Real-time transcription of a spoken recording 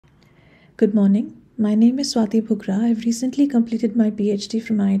Good morning. My name is Swati Bhugra. I've recently completed my PhD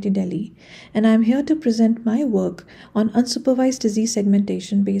from IIT Delhi, and I'm here to present my work on unsupervised disease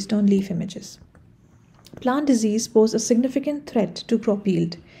segmentation based on leaf images. Plant disease pose a significant threat to crop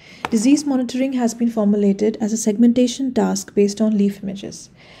yield. Disease monitoring has been formulated as a segmentation task based on leaf images.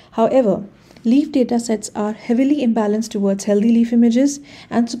 However, leaf datasets are heavily imbalanced towards healthy leaf images,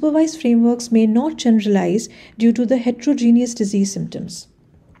 and supervised frameworks may not generalize due to the heterogeneous disease symptoms.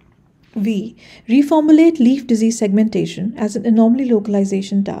 We reformulate leaf disease segmentation as an anomaly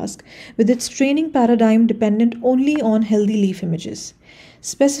localization task with its training paradigm dependent only on healthy leaf images.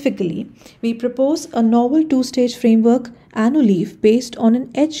 Specifically, we propose a novel two-stage framework, AnoLeaf, based on an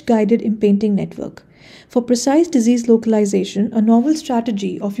edge-guided Inpainting network. For precise disease localization, a novel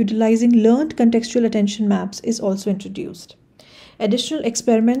strategy of utilizing learned contextual attention maps is also introduced. Additional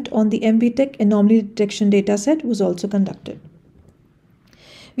experiment on the MBTech anomaly detection dataset was also conducted.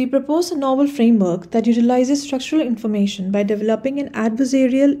 We propose a novel framework that utilizes structural information by developing an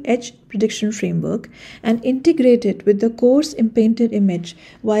adversarial edge prediction framework and integrate it with the coarse impainted image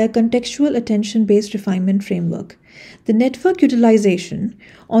via contextual attention-based refinement framework. The network utilization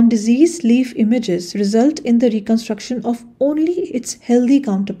on disease leaf images result in the reconstruction of only its healthy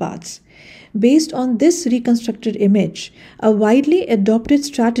counterparts. Based on this reconstructed image, a widely adopted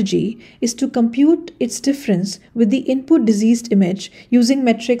strategy is to compute its difference with the input diseased image using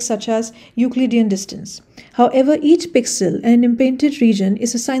metrics such as Euclidean distance. However, each pixel in an impainted region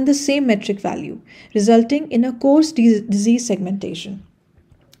is assigned the same metric value, resulting in a coarse disease segmentation.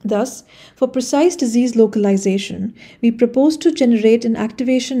 Thus, for precise disease localization, we propose to generate an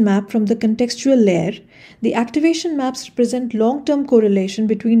activation map from the contextual layer. The activation maps represent long-term correlation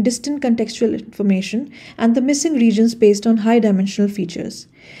between distant contextual information and the missing regions based on high-dimensional features.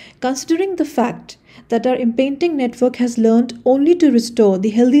 Considering the fact that our Inpainting network has learned only to restore the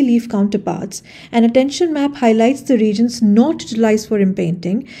healthy leaf counterparts, an attention map highlights the regions not utilized for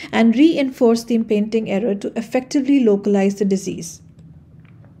Inpainting and reinforce the Inpainting error to effectively localize the disease.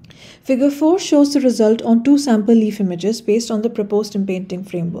 Figure 4 shows the result on two sample leaf images based on the proposed Inpainting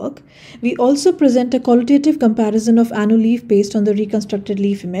framework. We also present a qualitative comparison of AnoLeaf based on the reconstructed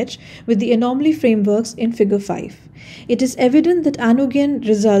leaf image with the anomaly frameworks in Figure 5. It is evident that AnoGen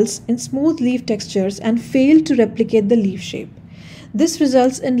results in smooth leaf textures and fail to replicate the leaf shape. This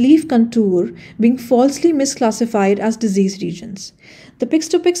results in leaf contour being falsely misclassified as disease regions. The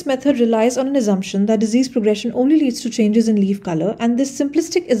pix-to-pix method relies on an assumption that disease progression only leads to changes in leaf color, and this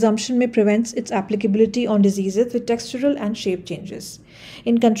simplistic assumption may prevent its applicability on diseases with textural and shape changes.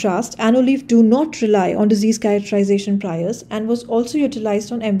 In contrast, AnoLeaf do not rely on disease characterization priors and was also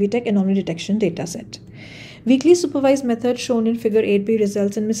utilized on MBTech anomaly detection dataset. Weakly supervised method shown in Figure 8b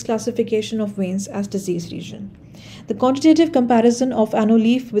results in misclassification of veins as disease region. The quantitative comparison of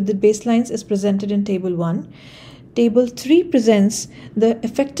AnoLeaf with the baselines is presented in Table 1. Table 3 presents the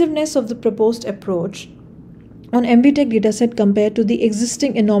effectiveness of the proposed approach on MBTech dataset compared to the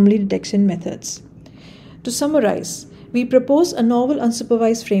existing anomaly detection methods. To summarize, we propose a novel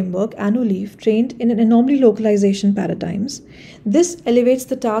unsupervised framework, AnoLeaf, trained in an anomaly localization paradigms. This elevates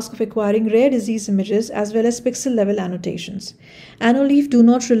the task of acquiring rare disease images as well as pixel-level annotations. AnoLeaf do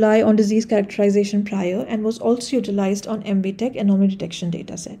not rely on disease characterization prior and was also utilized on MBTech anomaly detection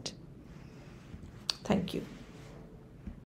dataset. Thank you.